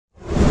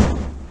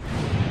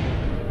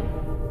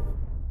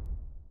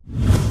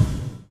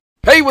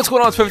Hey, what's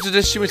going on? It's Perfect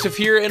Edition ChimneySwift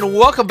here, and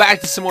welcome back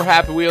to some more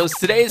Happy Wheels.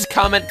 Today's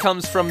comment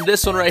comes from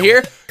this one right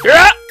here.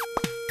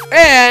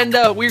 And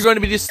we're going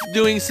to be just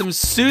doing some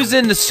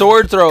Susan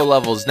sword throw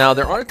levels. Now,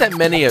 there aren't that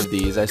many of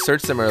these. I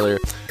searched them earlier.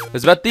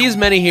 There's about these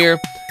many here,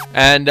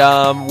 and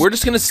we're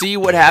just going to see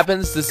what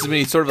happens. This is going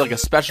to be sort of like a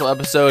special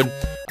episode.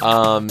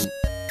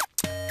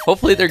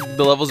 Hopefully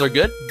the levels are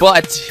good,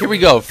 but here we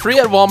go. Free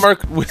at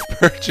Walmart with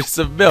purchase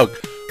of milk.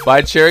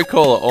 Buy Cherry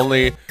Cola,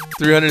 only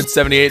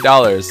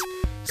 $378.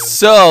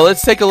 So,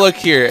 let's take a look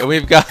here, and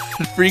we've got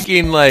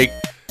freaking, like,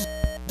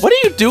 what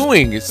are you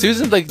doing?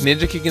 Susan's, like,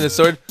 ninja kicking the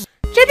sword.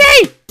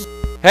 Chimney!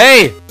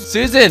 Hey,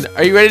 Susan,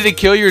 are you ready to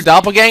kill your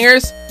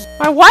doppelgangers?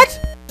 My what?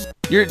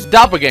 Your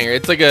doppelganger.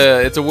 It's like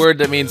it's a word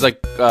that means,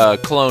 like,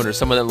 clone or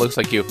someone that looks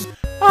like you.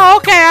 Oh,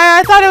 okay,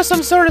 I thought it was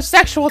some sort of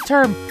sexual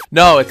term.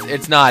 No,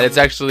 it's not. It's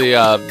actually,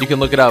 you can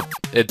look it up.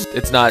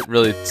 It's not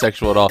really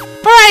sexual at all.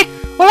 Alright,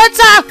 well, let's,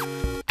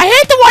 I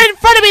hate the one in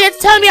front of me that's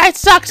telling me I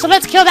suck, so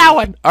let's kill that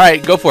one.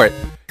 Alright, go for it.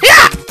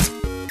 Yeah!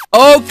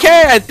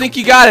 Okay, I think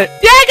you got it.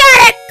 Yeah, I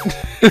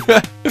got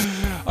it!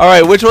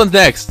 Alright, which one's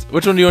next?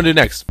 Which one do you want to do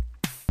next?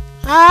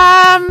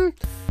 How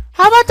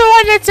about the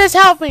one that says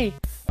help me?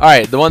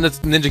 Alright, the one that's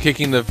ninja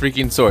kicking the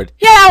freaking sword.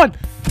 Yeah, that one.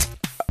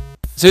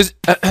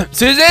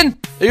 Susan,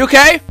 are you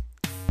okay?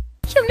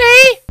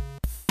 Chimney?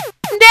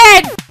 I'm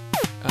dead.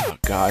 Oh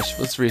gosh,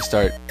 let's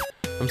restart.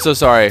 I'm so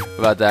sorry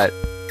about that.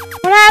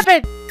 What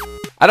happened?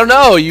 I don't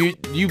know, you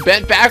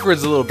bent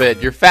backwards a little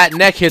bit. Your fat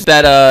neck hit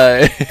that,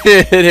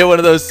 hit one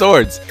of those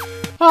swords.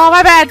 Oh,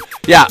 my bad.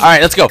 Yeah,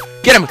 alright, let's go.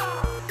 Get him.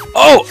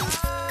 Oh!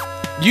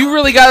 You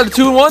really got a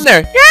 2-in-1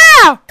 there.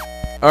 Yeah!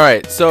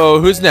 Alright, so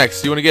who's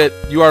next? You want to get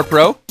UR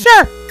Pro?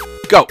 Sure.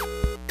 Go.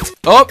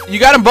 Oh, you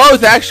got them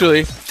both,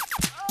 actually.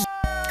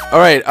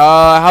 Alright,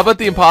 how about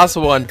the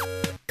impossible one?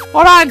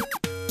 Hold on.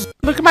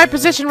 Look at my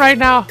position right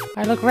now.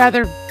 I look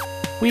rather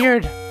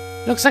weird.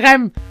 Looks like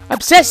I'm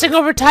obsessing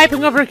over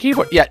typing over a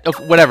keyboard. Yeah,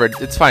 okay, whatever,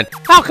 it's fine.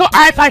 Oh, cool.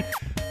 Alright, fine.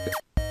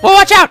 Well,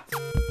 watch out.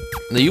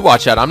 No, you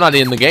watch out. I'm not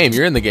in the game.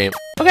 You're in the game.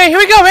 Okay, here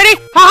we go. Ready?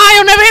 Ha,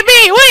 you'll never hit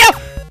me, will you?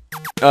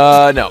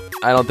 No.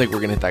 I don't think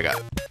we're gonna hit that guy.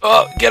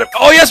 Oh, get him.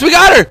 Oh, yes, we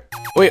got her.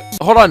 Wait,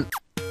 hold on.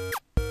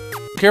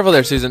 Careful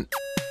there, Susan.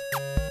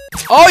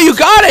 Oh, you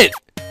got it.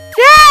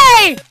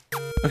 Yay!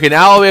 Okay,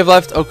 now all we have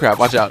left, oh crap,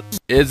 watch out,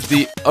 is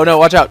the, oh no,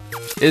 watch out,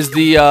 is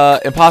the,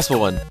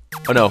 impossible one.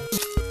 Oh no.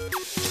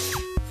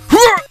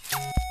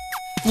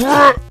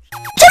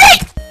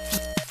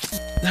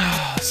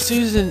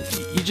 Susan,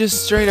 you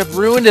just straight up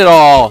ruined it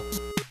all.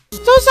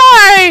 So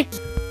sorry.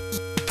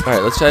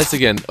 Alright, let's try this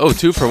again. Oh,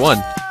 2 for 1.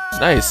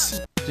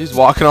 Nice. She's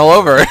walking all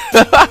over.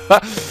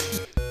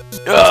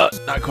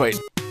 Not quite.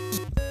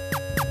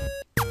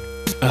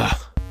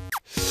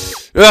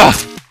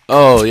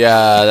 Oh,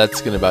 yeah,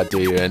 that's gonna about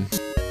do you in.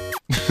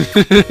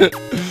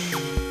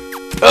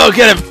 Oh,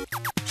 get him!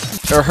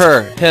 Or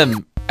her,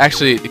 him.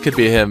 Actually, it could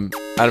be him.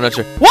 I'm not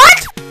sure.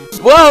 What?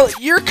 Well,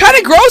 you're kind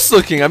of gross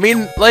looking. I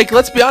mean, like,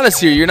 let's be honest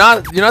here. You're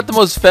not the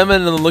most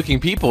feminine looking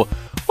people.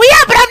 Well,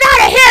 yeah, but I'm not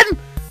a him.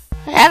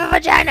 I have a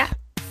vagina.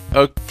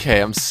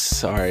 Okay, I'm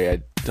sorry.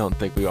 I don't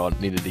think we all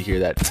needed to hear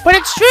that. But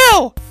it's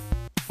true.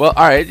 Well,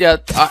 all right, yeah.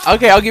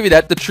 Okay, I'll give you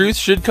that. The truth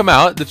should come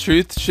out. The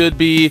truth should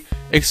be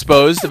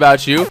exposed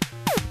about you. No,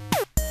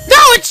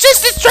 it's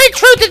just the straight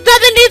truth that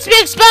nothing needs to be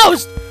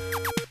exposed.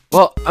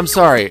 Well, I'm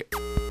sorry.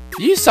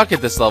 You suck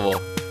at this level.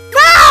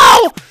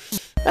 No!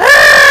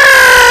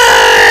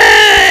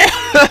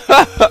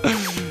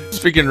 He's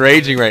freaking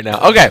raging right now.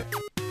 Okay,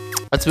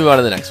 let's move on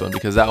to the next one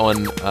because that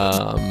one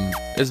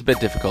is a bit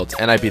difficult,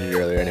 and I beat it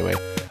earlier anyway.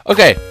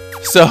 Okay,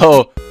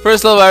 so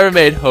first level I ever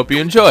made. Hope you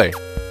enjoy.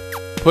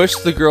 Push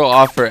the girl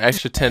off for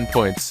extra 10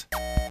 points.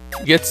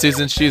 Get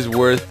Susan. She's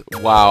worth.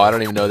 Wow, I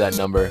don't even know that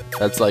number.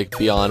 That's like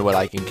beyond what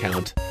I can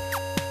count.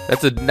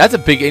 That's a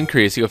big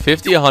increase. You go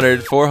 50,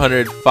 100,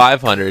 400,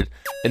 500,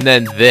 and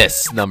then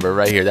this number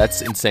right here.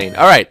 That's insane.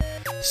 All right,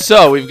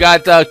 so we've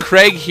got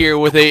Craig here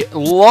with a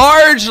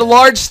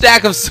large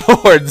stack of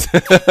swords,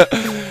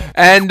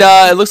 and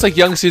it looks like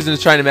young Susan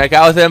is trying to make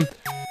out with him.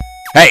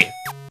 Hey,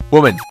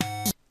 woman,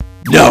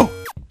 no.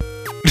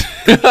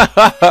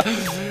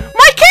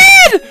 My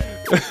kid.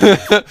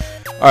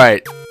 All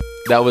right,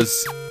 that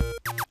was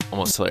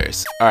almost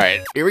hilarious. All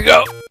right, here we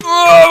go.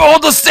 Oh,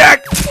 hold the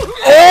stack.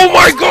 Oh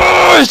my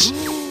gosh.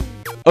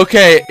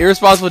 Okay,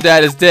 irresponsible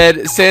dad is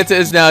dead. Santa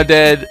is now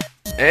dead.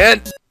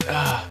 And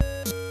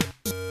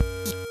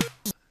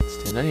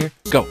stand out here.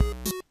 Go.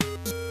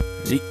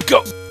 Ready,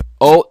 go.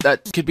 Oh,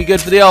 that could be good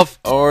for the elf.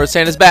 Or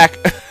Santa's back.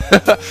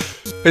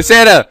 Hey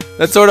Santa,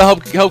 that sort of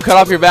help cut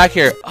off your back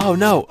here. Oh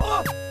no.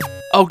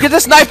 Oh, get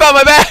this knife out of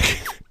my back.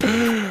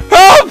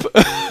 Help!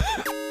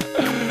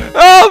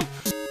 Help!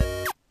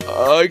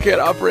 Oh, I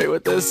can't operate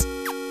with this.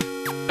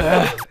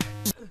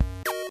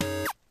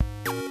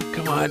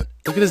 Come on.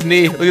 Look at his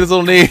knee. Look at his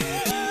little knee.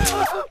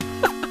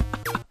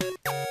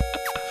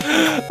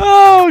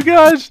 Oh,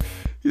 gosh.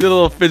 He's a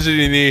little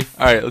fidgety knee.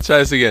 All right, let's try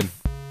this again.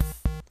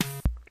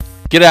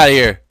 Get out of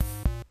here.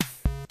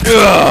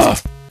 Ugh.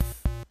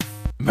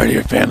 Murder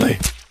your family.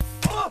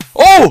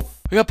 Oh!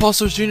 I got Paul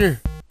Soares Jr.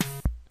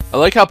 I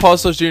like how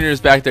Paul's Jr.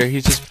 is back there.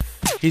 He's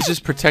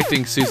just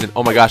protecting Susan.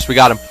 Oh my gosh, we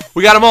got him.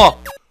 We got them all.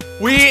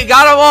 We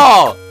got them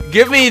all.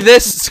 Give me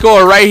this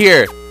score right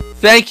here.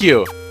 Thank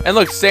you. And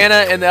look,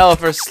 Santa and the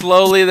elf are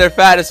slowly, their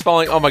fat is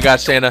falling. Oh my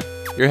gosh, Santa,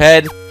 your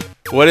head.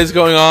 What is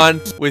going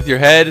on with your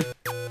head?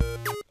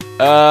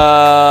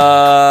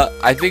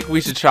 I think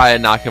we should try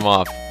and knock him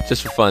off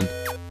just for fun.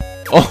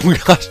 Oh my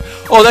gosh.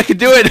 Oh, that could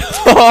do it.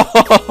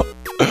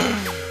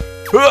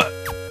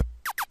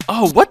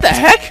 Oh, what the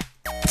heck?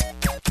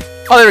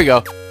 Oh, there we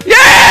go.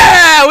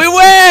 Yeah, we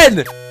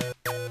win.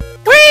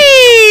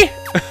 Whee!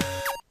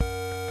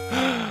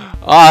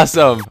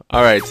 Awesome.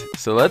 All right,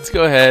 so let's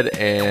go ahead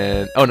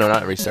and oh no,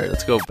 not restart.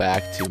 Let's go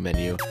back to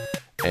menu,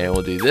 and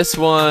we'll do this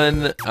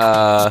one.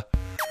 All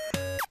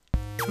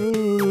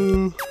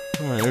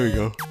right, there we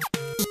go.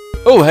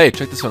 Oh, hey,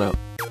 check this one out.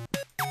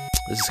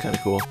 This is kind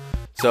of cool.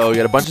 So we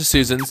got a bunch of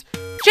Susans.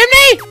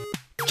 Chimney!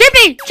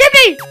 Chimney!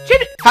 Chimney!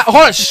 Chimney!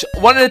 Hold on, shh,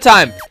 one at a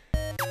time.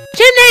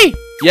 Chimney!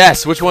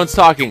 Yes, which one's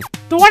talking?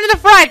 The one in the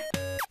front.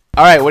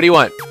 All right, what do you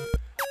want?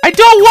 I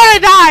don't want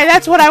to die.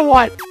 That's what I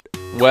want.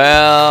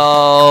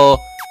 Well,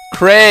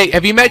 Craig.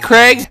 Have you met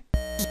Craig?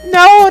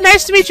 No,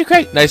 nice to meet you,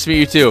 Craig. Nice to meet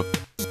you too.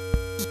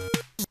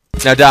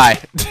 Now die.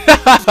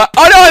 Oh no,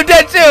 I'm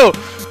dead too.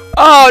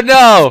 Oh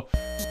no.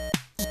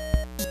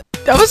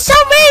 That was so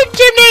mean,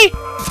 Chimney.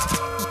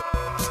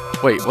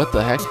 Wait, what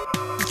the heck?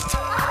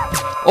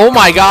 Oh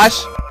my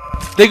gosh.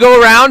 They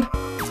go around?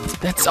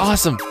 That's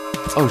awesome.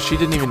 Oh, she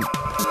didn't even...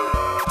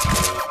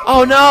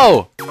 Oh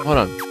no. Hold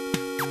on.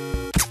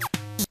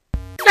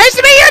 Nice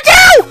to meet you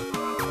too.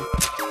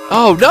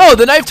 Oh no,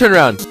 the knife turned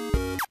around.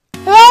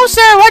 Hello,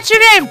 sir. What's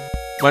your name?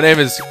 My name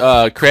is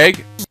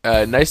Craig.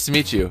 Nice to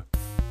meet you.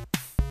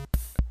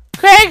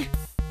 Craig?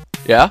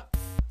 Yeah?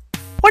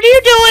 What are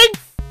you doing?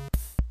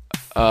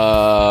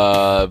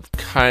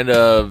 Kind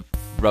of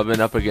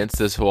rubbing up against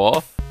this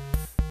wall.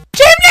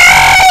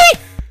 Chimney!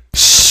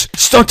 Shh!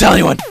 Don't tell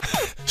anyone.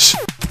 Shh.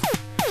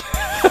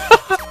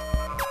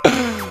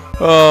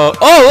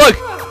 Oh, look!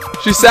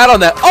 She sat on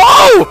that.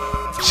 Oh!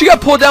 She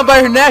got pulled down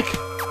by her neck.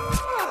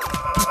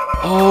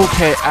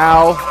 Okay,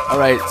 ow. All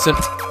right, so...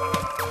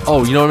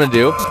 Oh, you know what I'm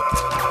gonna do?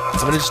 I'm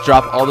gonna just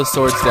drop all the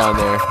swords down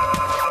there,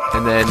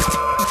 and then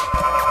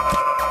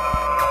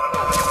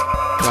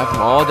drop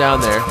them all down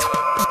there,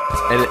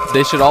 and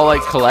they should all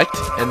like collect,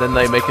 and then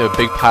they make a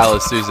big pile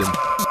of Susan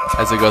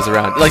as it goes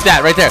around, like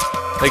that, right there,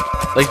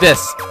 like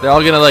this. They're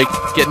all gonna like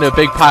get in a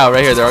big pile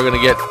right here. They're all gonna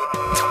get.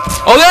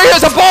 Oh, there he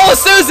is, a ball of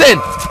Susan!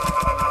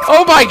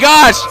 Oh my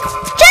gosh!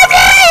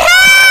 Chimney,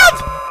 help!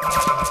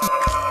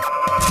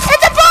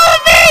 It's a ball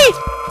of me!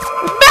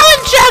 With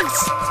melon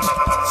chunks!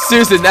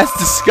 Susan, that's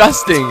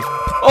disgusting.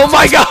 Oh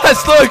my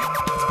gosh, look!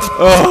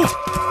 Oh,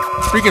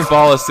 freaking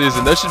ball of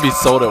Susan. Those should be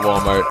sold at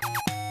Walmart.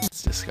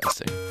 It's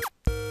disgusting.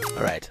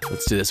 Alright,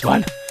 let's do this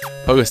one.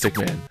 Pogo Stick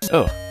Man.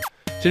 Oh.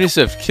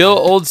 ChimneySwift, kill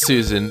old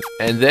Susan,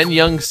 and then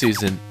young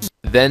Susan,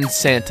 then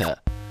Santa.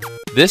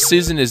 This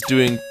Susan is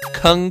doing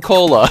Kung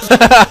Cola.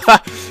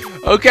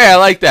 Okay, I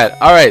like that.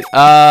 Alright,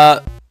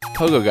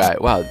 Pogo Guy.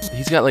 Wow,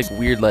 he's got like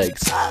weird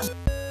legs.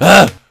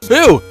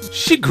 Ew!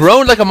 She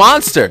groaned like a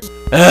monster.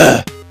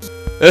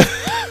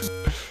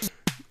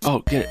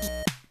 Oh, get it.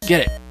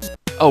 Get it.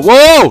 Oh,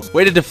 whoa!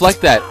 Way to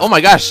deflect that. Oh my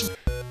gosh.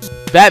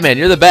 Batman,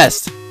 you're the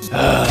best.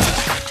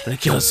 Gonna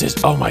kill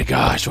Sis. Oh my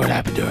gosh, what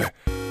happened to her?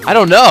 I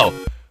don't know.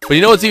 But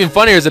you know what's even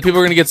funnier is that people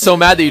are gonna get so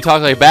mad that you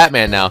talk like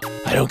Batman now.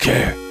 I don't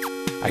care.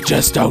 I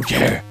just don't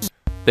care.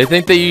 They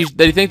think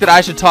that I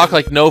should talk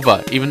like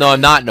Nova, even though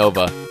I'm not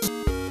Nova.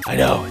 I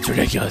know, it's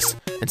ridiculous.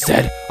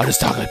 Instead, I'll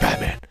just talk like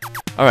Batman.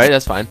 Alright,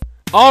 that's fine.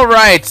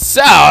 Alright,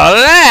 so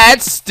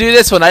let's do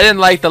this one. I didn't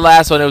like the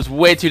last one. It was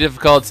way too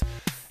difficult.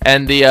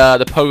 And the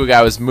Pogo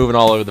Guy was moving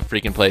all over the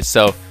freaking place.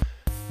 So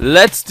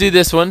let's do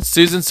this one.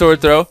 Susan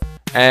Sword Throw.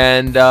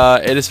 And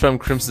it is from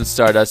Crimson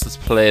Stardust. Let's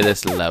play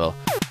this level.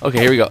 Okay,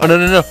 here we go. Oh, no,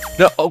 no, no.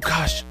 No, oh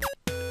gosh.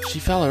 She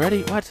fell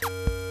already? What?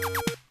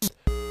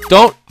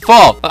 Don't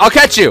fall. I'll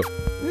catch you.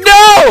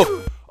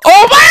 No!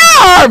 Oh,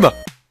 my arm!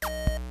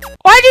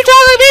 Why'd you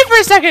talk like me for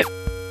a second?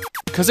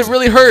 Because it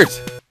really hurt.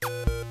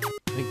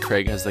 I think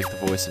Craig has like the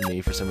voice of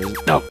me for some reason.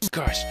 No,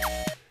 gosh.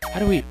 How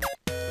do we...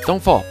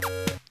 Don't fall.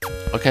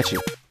 I'll catch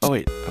you. Oh,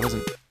 wait. I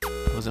wasn't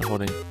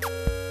holding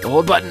the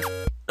hold button.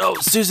 No,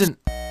 Susan.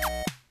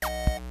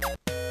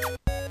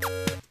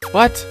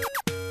 What?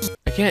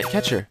 I can't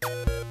catch her.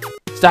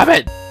 Stop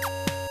it!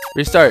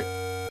 Restart.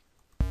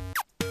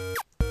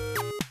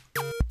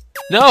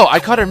 No, I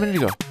caught her a minute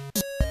ago.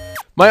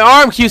 My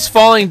arm keeps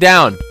falling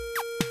down.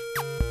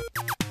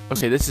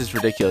 Okay, this is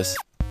ridiculous.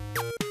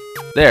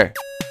 There.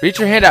 Reach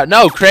your hand out.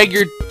 No, Craig,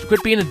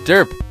 quit being a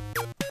derp.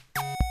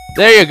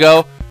 There you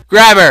go.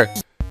 Grab her.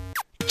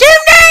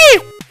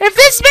 Chimney! If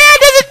this man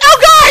doesn't... Oh,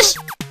 gosh!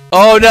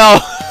 Oh, no.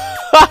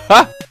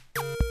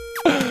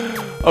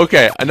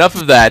 Okay, enough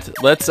of that.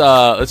 Let's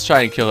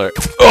try and kill her.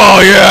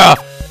 Oh, yeah!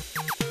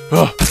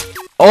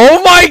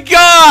 Oh, my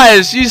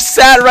gosh! She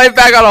sat right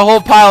back on a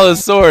whole pile of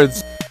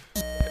swords.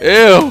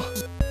 Ew.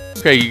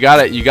 Okay, you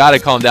gotta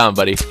calm down,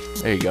 buddy.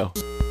 There you go.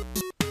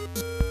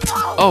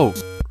 Oh,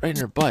 right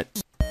in her butt.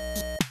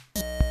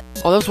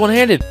 Oh, that was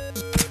one-handed.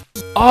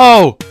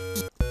 Oh!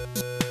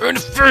 Right in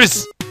the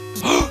face!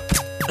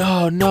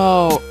 Oh,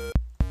 no.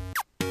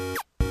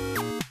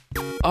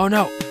 Oh,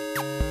 no.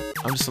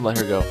 I'm just gonna let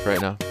her go for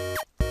right now.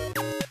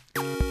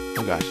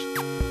 Oh, gosh.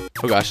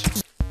 Oh, gosh.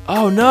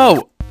 Oh,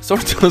 no!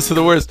 Sword throws are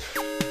the worst.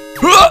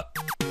 Oh,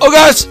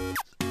 gosh!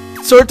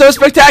 Sword throw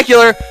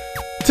spectacular!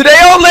 Today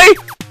only!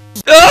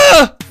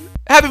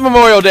 Happy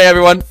Memorial Day,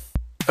 everyone!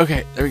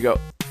 Okay, there we go.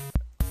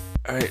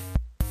 Alright.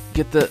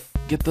 Get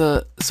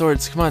the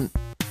swords, come on.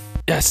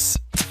 Yes!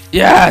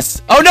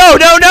 Yes! Oh, no,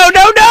 no, no,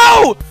 no,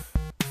 no!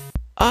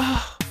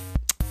 Ah.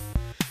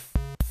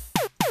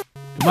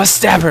 You must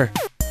stab her.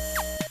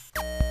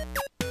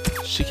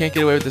 She can't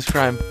get away with this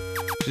crime.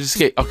 She just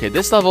escaped. Okay,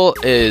 this level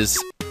is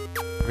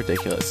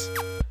ridiculous.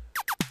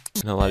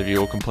 And a lot of you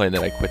will complain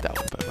that I quit that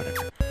one, but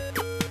whatever.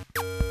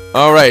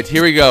 Alright,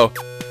 here we go.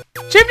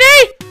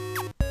 Chimney!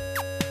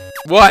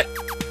 What?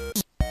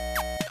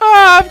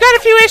 I've got a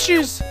few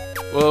issues.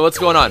 Well, what's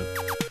going on?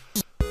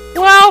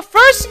 Well,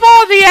 first of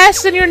all, the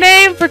S in your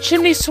name for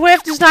Chimney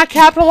Swift is not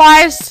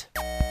capitalized.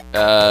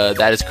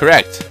 That is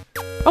correct.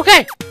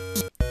 Okay.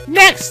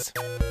 Next.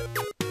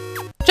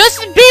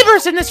 Justin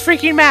Bieber's in this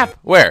freaking map.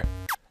 Where?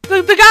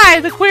 The guy,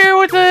 the queer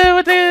with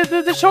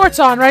the shorts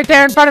on, right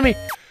there in front of me.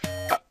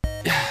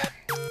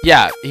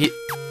 Yeah,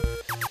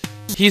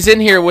 he's in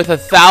here with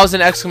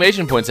 1,000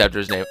 exclamation points after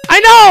his name. I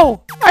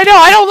know. I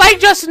don't like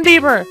Justin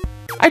Bieber.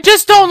 I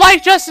just don't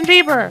like Justin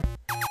Bieber.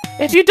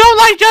 If you don't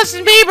like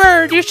Justin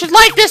Bieber, you should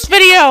like this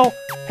video.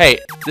 Hey,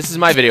 this is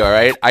my video,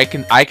 alright? I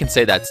can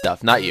say that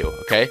stuff, not you,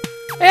 okay?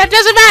 It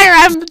doesn't matter.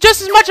 I'm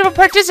just as much of a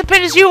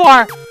participant as you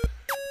are.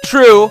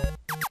 True,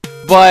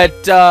 but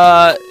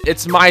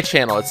it's my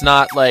channel. It's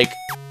not like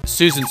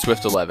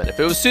ChimneySwift11. If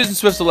it was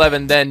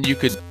ChimneySwift11, then you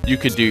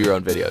could do your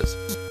own videos.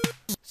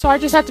 So I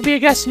just have to be a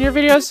guest in your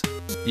videos?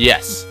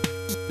 Yes.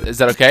 Is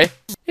that okay?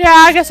 Yeah,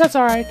 I guess that's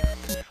alright.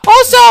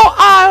 Also,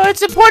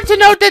 it's important to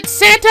note that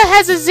Santa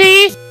has a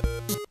Z.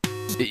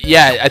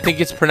 Yeah, I think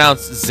it's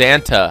pronounced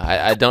Xanta.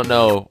 I don't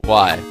know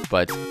why,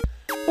 but...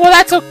 Well,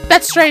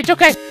 that's strange.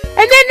 Okay. And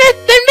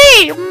then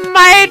me,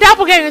 my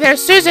doppelganger there,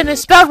 Susan,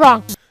 is spelled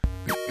wrong.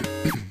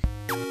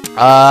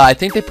 I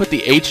think they put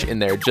the H in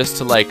there just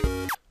to, like,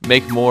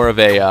 make more of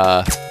a,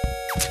 I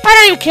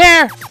don't even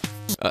care.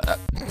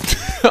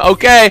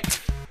 Okay.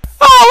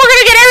 Oh, we're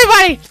gonna get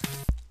everybody.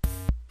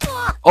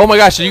 Oh my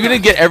gosh, are you gonna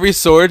get every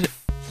sword?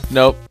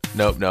 Nope,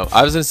 nope, no.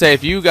 I was gonna say,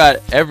 if you got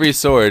every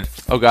sword...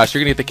 Oh gosh,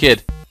 you're gonna get the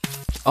kid.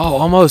 Oh,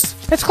 almost.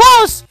 It's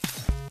close.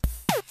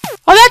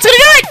 Oh, that's gonna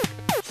do it.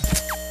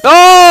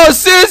 Oh,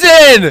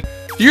 Susan!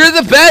 You're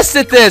the best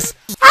at this.